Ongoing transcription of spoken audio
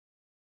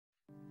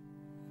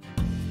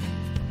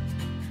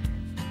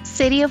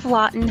City of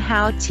Lawton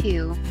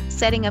How-To,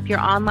 setting up your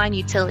online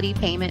utility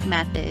payment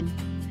method.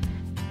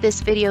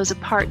 This video is a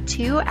part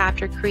 2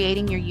 after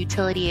creating your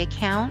utility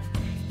account.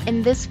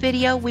 In this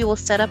video, we will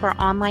set up our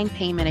online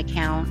payment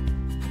account.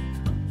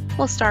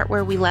 We'll start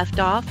where we left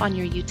off on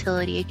your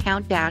utility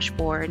account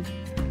dashboard.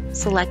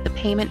 Select the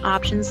payment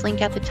options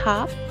link at the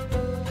top,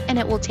 and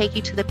it will take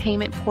you to the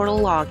payment portal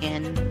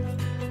login.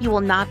 You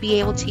will not be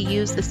able to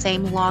use the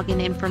same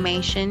login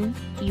information.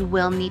 You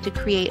will need to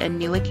create a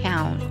new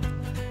account.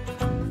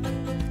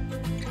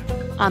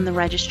 On the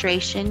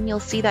registration, you'll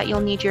see that you'll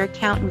need your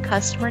account and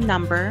customer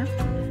number,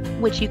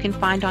 which you can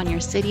find on your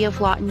City of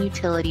Lawton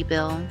utility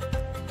bill.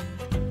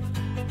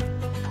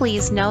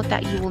 Please note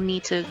that you will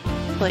need to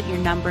put your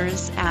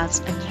numbers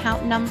as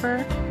account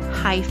number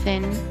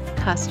hyphen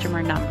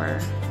customer number,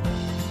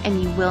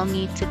 and you will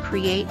need to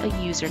create a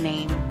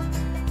username.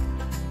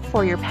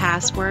 For your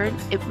password,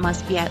 it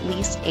must be at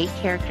least 8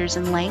 characters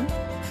in length,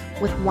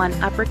 with 1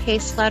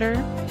 uppercase letter,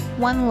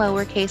 1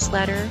 lowercase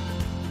letter,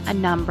 a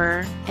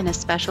number, and a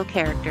special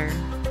character.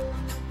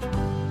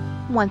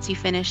 Once you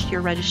finish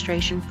your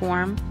registration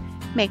form,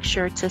 make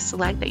sure to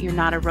select that you're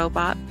not a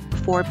robot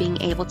before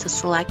being able to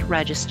select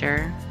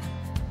Register.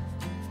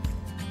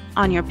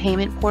 On your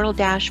payment portal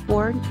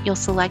dashboard, you'll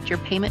select your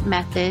payment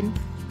method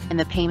in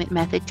the Payment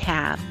Method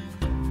tab.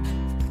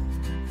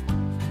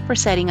 For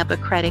setting up a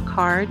credit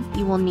card,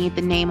 you will need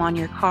the name on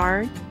your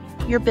card,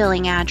 your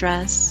billing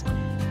address,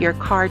 your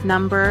card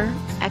number,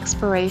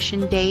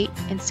 expiration date,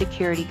 and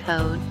security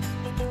code.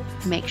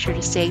 Make sure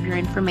to save your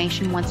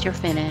information once you're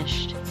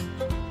finished.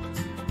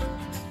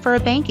 For a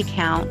bank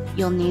account,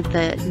 you'll need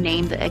the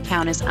name the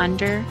account is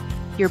under,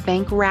 your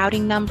bank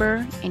routing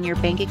number, and your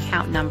bank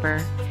account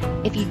number.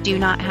 If you do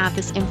not have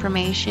this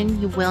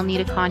information, you will need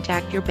to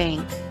contact your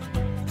bank.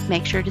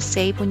 Make sure to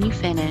save when you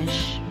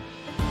finish.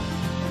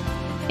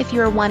 If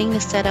you are wanting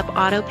to set up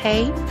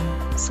Autopay,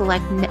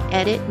 select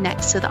Edit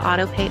next to the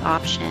Autopay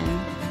option.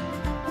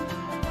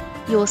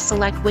 You will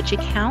select which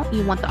account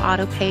you want the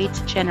Autopay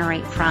to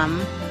generate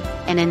from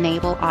and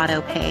enable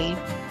Autopay.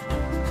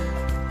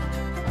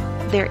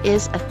 There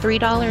is a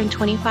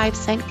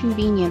 $3.25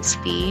 convenience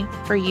fee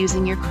for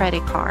using your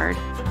credit card.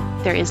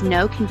 There is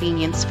no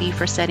convenience fee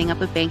for setting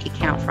up a bank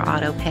account for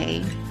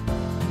Autopay.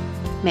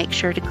 Make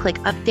sure to click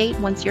Update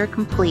once you're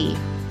complete.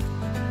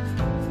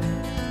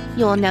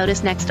 You will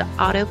notice next to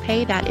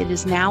Autopay that it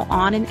is now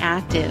on and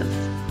active.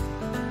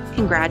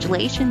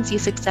 Congratulations, you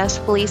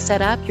successfully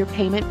set up your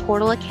payment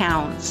portal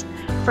accounts.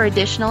 For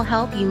additional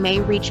help, you may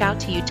reach out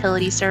to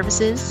Utility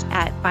Services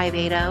at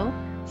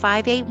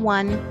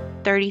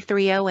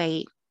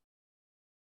 580-581-3308.